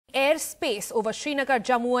Airspace over Srinagar,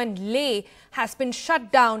 Jammu and Leh has been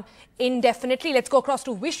shut down indefinitely. Let's go across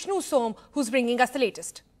to Vishnu Som, who's bringing us the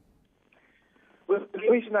latest. Well, the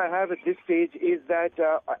information I have at this stage is that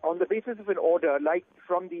on the basis of an order, like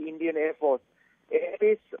from the Indian Air Force,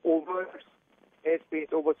 airspace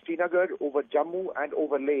over Srinagar, over Jammu and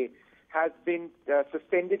over Leh has been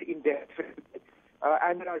suspended indefinitely.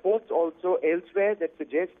 And there are reports also elsewhere that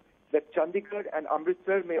suggest that Chandigarh and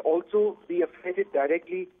Amritsar may also be affected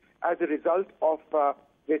directly as a result of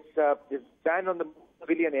this ban on the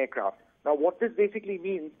civilian aircraft. Now, what this basically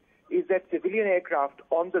means is that civilian aircraft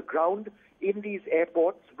on the ground in these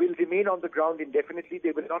airports will remain on the ground indefinitely.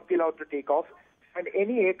 They will not be allowed to take off. And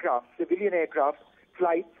any aircraft, civilian aircraft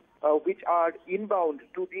flights which are inbound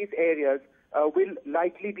to these areas will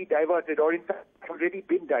likely be diverted, or in fact already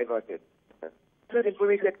been diverted. The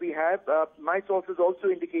information that we have, my sources also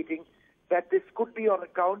indicating that this could be on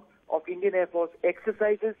account of Indian Air Force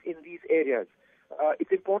exercises in these areas.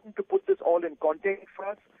 It's important to put this all in context for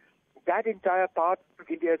us. That entire part of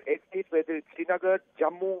India's airspace, whether it's Srinagar,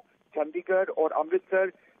 Jammu, Chandigarh or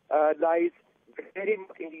Amritsar, lies very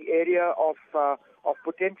much in the area of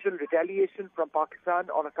potential retaliation from Pakistan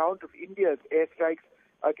on account of India's airstrikes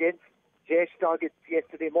against Jaish targets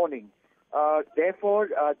yesterday morning. Therefore,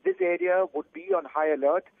 this area would be on high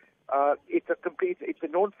alert. It's a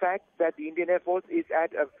known fact that the Indian Air Force is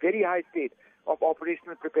at a very high state of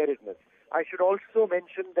operational preparedness. I should also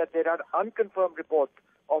mention that there are unconfirmed reports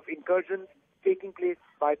of incursions taking place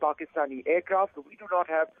by Pakistani aircraft. We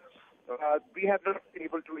have not been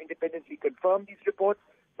able to independently confirm these reports,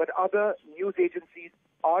 but other news agencies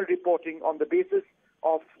are reporting on the basis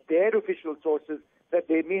of their official sources that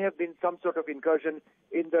there may have been some sort of incursion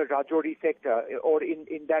in the Rajouri sector or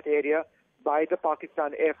in that area by the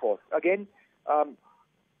Pakistan Air Force. Again,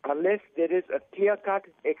 unless there is a clear-cut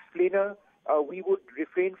explainer, we would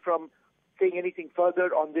refrain from saying anything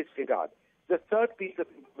further on this regard. The third piece of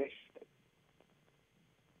information,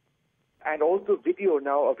 and also video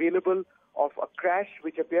now available of a crash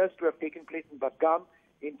which appears to have taken place in Budgam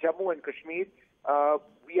in Jammu and Kashmir.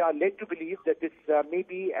 We are led to believe that this may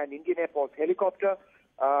be an Indian Air Force helicopter,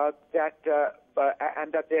 and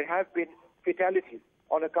that there have been fatalities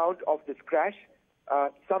on account of this crash.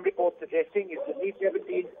 Some reports suggesting it's a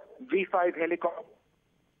B-17 V5 helicopter.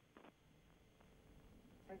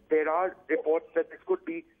 There are reports that this could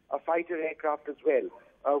be a fighter aircraft as well.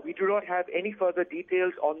 We do not have any further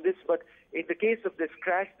details on this, but in the case of this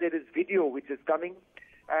crash, there is video which is coming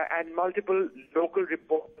and multiple local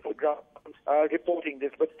reports reporting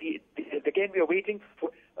this. But again, we are waiting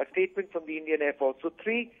for a statement from the Indian Air Force. So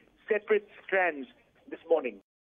three separate strands this morning.